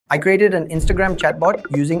I created an Instagram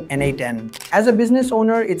chatbot using n8n. As a business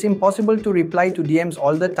owner, it's impossible to reply to DMs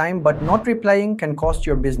all the time, but not replying can cost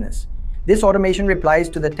your business. This automation replies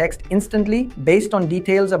to the text instantly based on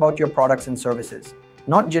details about your products and services.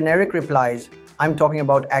 Not generic replies, I'm talking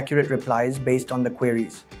about accurate replies based on the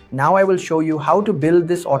queries. Now I will show you how to build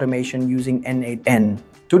this automation using n8n.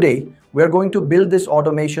 Today, we're going to build this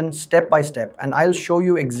automation step by step, and I'll show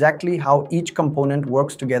you exactly how each component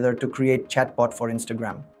works together to create chatbot for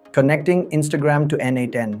Instagram. Connecting Instagram to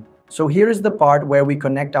n8n. So here is the part where we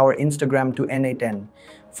connect our Instagram to n8n.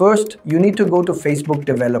 First, you need to go to Facebook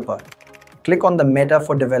Developer. Click on the Meta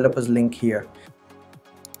for Developers link here.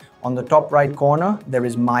 On the top right corner, there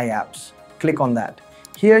is My Apps. Click on that.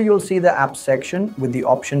 Here you'll see the Apps section with the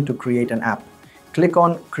option to create an app. Click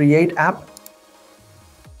on Create App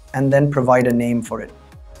and then provide a name for it.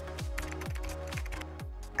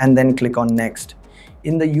 And then click on Next.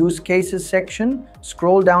 In the Use Cases section,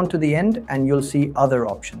 scroll down to the end and you'll see other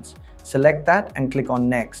options. Select that and click on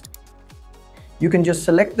Next. You can just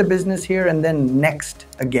select the business here and then Next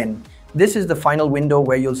again. This is the final window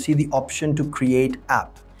where you'll see the option to create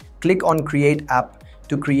app. Click on Create App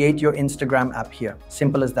to create your Instagram app here.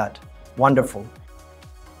 Simple as that. Wonderful.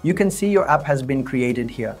 You can see your app has been created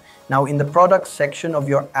here. Now in the Products section of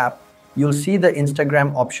your app, you'll see the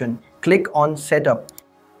Instagram option. Click on Setup.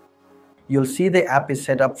 You'll see the app is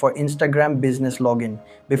set up for Instagram business login.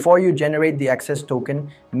 Before you generate the access token,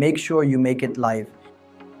 make sure you make it live.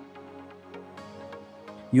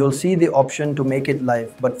 You'll see the option to make it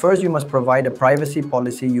live, but first you must provide a privacy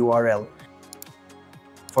policy URL.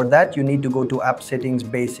 For that, you need to go to App Settings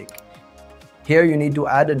Basic. Here you need to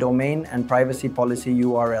add a domain and privacy policy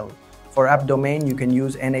URL. For app domain, you can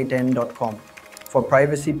use n8n.com. For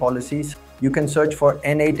privacy policies, you can search for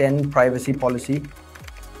n8n privacy policy.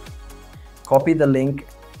 Copy the link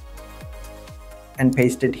and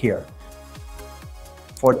paste it here.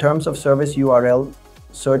 For terms of service URL,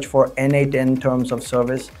 search for n8n terms of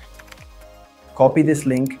service. Copy this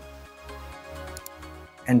link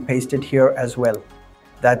and paste it here as well.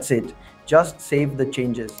 That's it. Just save the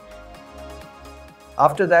changes.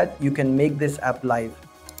 After that, you can make this app live.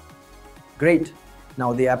 Great.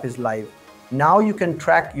 Now the app is live. Now you can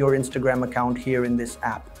track your Instagram account here in this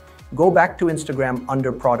app. Go back to Instagram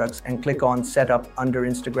under Products and click on Setup under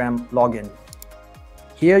Instagram Login.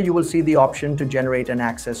 Here you will see the option to generate an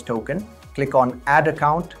access token. Click on Add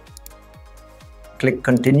Account. Click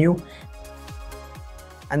Continue.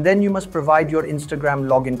 And then you must provide your Instagram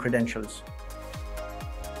login credentials.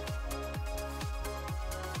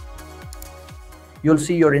 You'll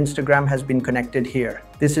see your Instagram has been connected here.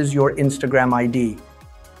 This is your Instagram ID.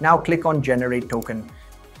 Now click on Generate Token.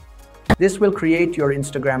 This will create your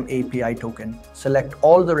Instagram API token. Select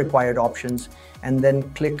all the required options and then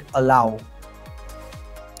click Allow.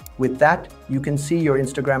 With that, you can see your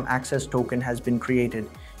Instagram access token has been created.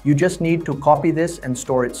 You just need to copy this and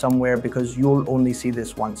store it somewhere because you'll only see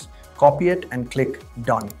this once. Copy it and click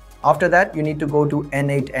Done. After that, you need to go to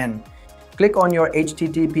n8n. Click on your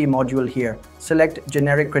HTTP module here. Select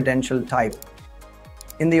Generic Credential Type.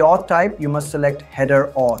 In the auth type, you must select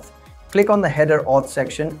Header Auth. Click on the Header Auth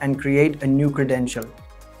section and create a new credential.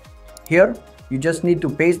 Here, you just need to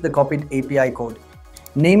paste the copied API code.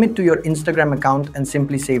 Name it to your Instagram account and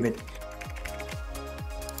simply save it.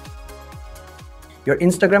 Your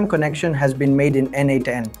Instagram connection has been made in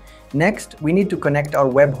n8n. Next, we need to connect our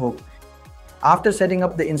webhook. After setting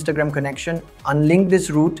up the Instagram connection, unlink this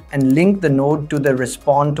route and link the node to the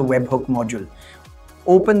Respond to Webhook module.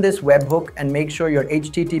 Open this webhook and make sure your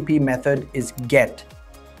HTTP method is GET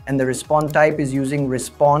and the respond type is using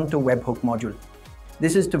Respond to Webhook module.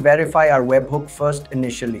 This is to verify our webhook first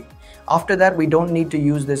initially. After that, we don't need to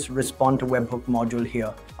use this Respond to Webhook module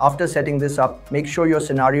here. After setting this up, make sure your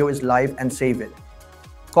scenario is live and save it.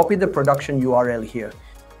 Copy the production URL here.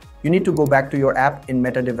 You need to go back to your app in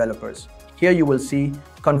Meta Developers. Here you will see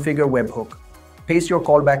Configure Webhook. Paste your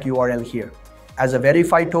callback URL here. As a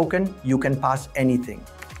verified token, you can pass anything.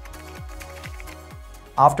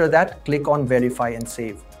 After that, click on Verify and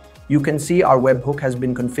Save. You can see our webhook has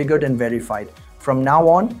been configured and verified. From now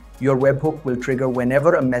on, your webhook will trigger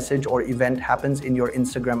whenever a message or event happens in your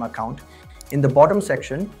Instagram account. In the bottom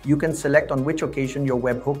section, you can select on which occasion your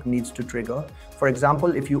webhook needs to trigger. For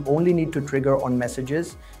example, if you only need to trigger on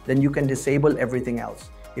messages, then you can disable everything else.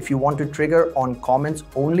 If you want to trigger on comments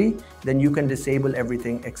only, then you can disable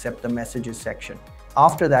everything except the messages section.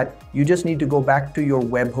 After that, you just need to go back to your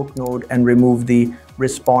webhook node and remove the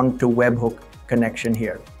Respond to Webhook connection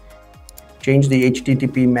here. Change the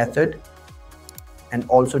HTTP method and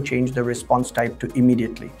also change the response type to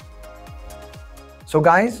immediately. So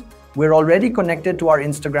guys, We're already connected to our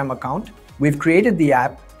Instagram account. We've created the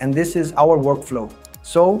app and this is our workflow.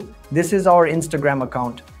 So this is our Instagram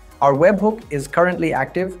account. Our webhook is currently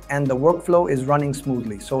active and the workflow is running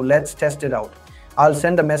smoothly. So let's test it out. I'll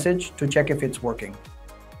send a message to check if it's working.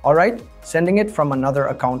 All right, sending it from another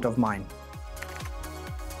account of mine.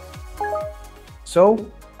 So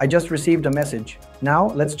I just received a message. Now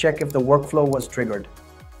let's check if the workflow was triggered.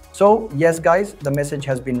 So yes guys, the message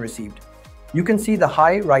has been received. You can see the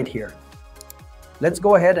hi right here. Let's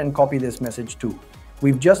go ahead and copy this message too.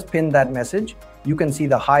 We've just pinned that message. You can see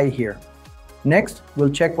the hi here. Next, we'll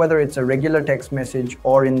check whether it's a regular text message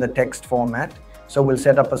or in the text format. So we'll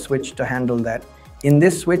set up a switch to handle that. In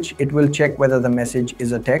this switch, it will check whether the message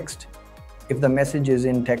is a text. If the message is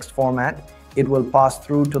in text format, it will pass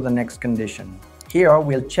through to the next condition. Here,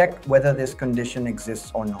 we'll check whether this condition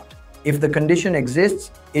exists or not. If the condition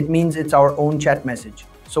exists, it means it's our own chat message.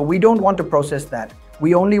 So we don't want to process that.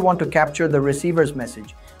 We only want to capture the receiver's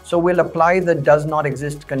message. So we'll apply the does not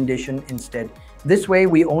exist condition instead. This way,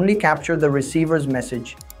 we only capture the receiver's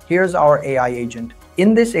message. Here's our AI agent.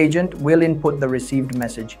 In this agent, we'll input the received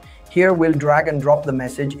message. Here, we'll drag and drop the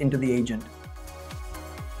message into the agent.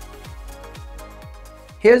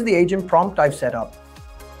 Here's the agent prompt I've set up.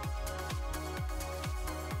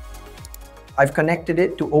 I've connected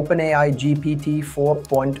it to OpenAI GPT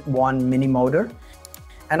 4.1 mini motor,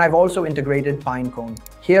 and I've also integrated Pinecone.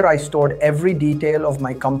 Here I stored every detail of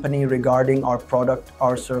my company regarding our product,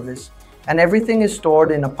 our service, and everything is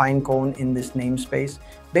stored in a Pinecone in this namespace.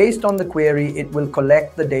 Based on the query, it will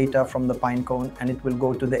collect the data from the Pinecone and it will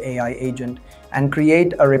go to the AI agent and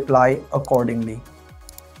create a reply accordingly.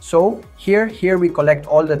 So here we collect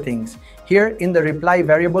all the things. Here in the reply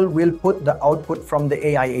variable, we'll put the output from the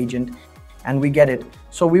AI agent and we get it.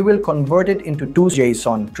 So we will convert it into two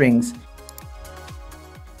JSON strings.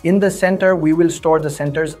 In the center, we will store the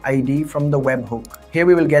center's ID from the webhook. Here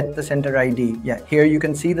we will get the center ID. Yeah, here you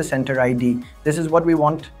can see the center ID. This is what we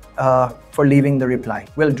want for leaving the reply.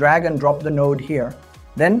 We'll drag and drop the node here.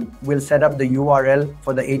 Then we'll set up the URL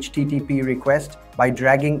for the HTTP request by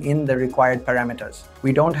dragging in the required parameters.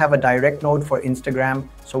 We don't have a direct node for Instagram,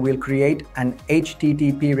 so we'll create an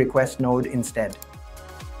HTTP request node instead.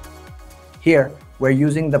 Here, we're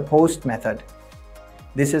using the post method.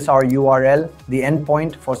 This is our URL, the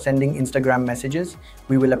endpoint for sending Instagram messages.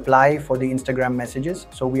 We will apply for the Instagram messages.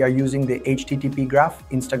 So we are using the HTTP graph,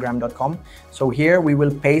 instagram.com. So here we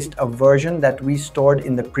will paste a version that we stored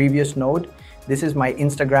in the previous node. This is my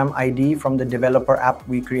Instagram ID from the developer app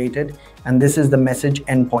we created, and this is the message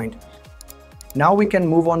endpoint. Now we can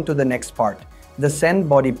move on to the next part, the send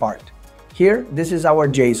body part. Here, this is our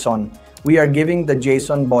JSON. We are giving the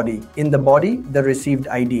JSON body. In the body, the received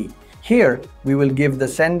ID. Here, we will give the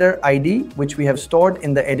sender ID, which we have stored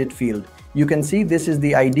in the edit field. You can see this is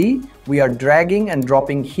the ID. We are dragging and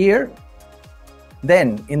dropping here.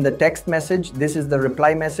 Then, in the text message, this is the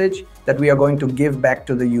reply message that we are going to give back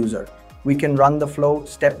to the user. We can run the flow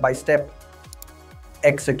step by step.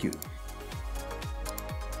 Execute.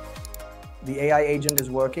 The AI agent is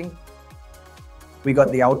working. We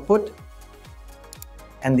got the output.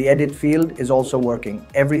 And the edit field is also working.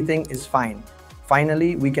 Everything is fine.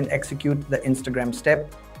 Finally, we can execute the Instagram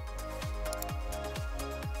step.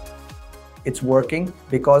 It's working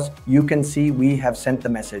because you can see we have sent the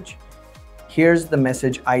message. Here's the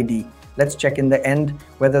message ID. Let's check in the end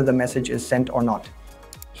whether the message is sent or not.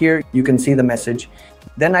 Here you can see the message.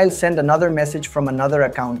 Then I'll send another message from another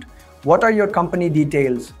account. What are your company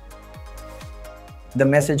details? The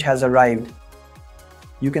message has arrived.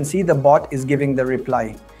 You can see the bot is giving the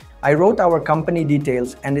reply. I wrote our company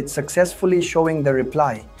details and it's successfully showing the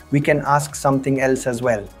reply. We can ask something else as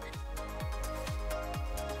well.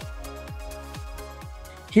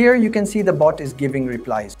 Here you can see the bot is giving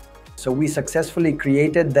replies. So we successfully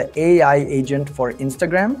created the AI agent for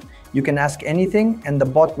Instagram. You can ask anything and the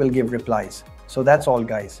bot will give replies. So that's all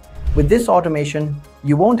guys. With this automation,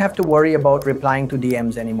 you won't have to worry about replying to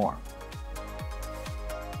DMs anymore.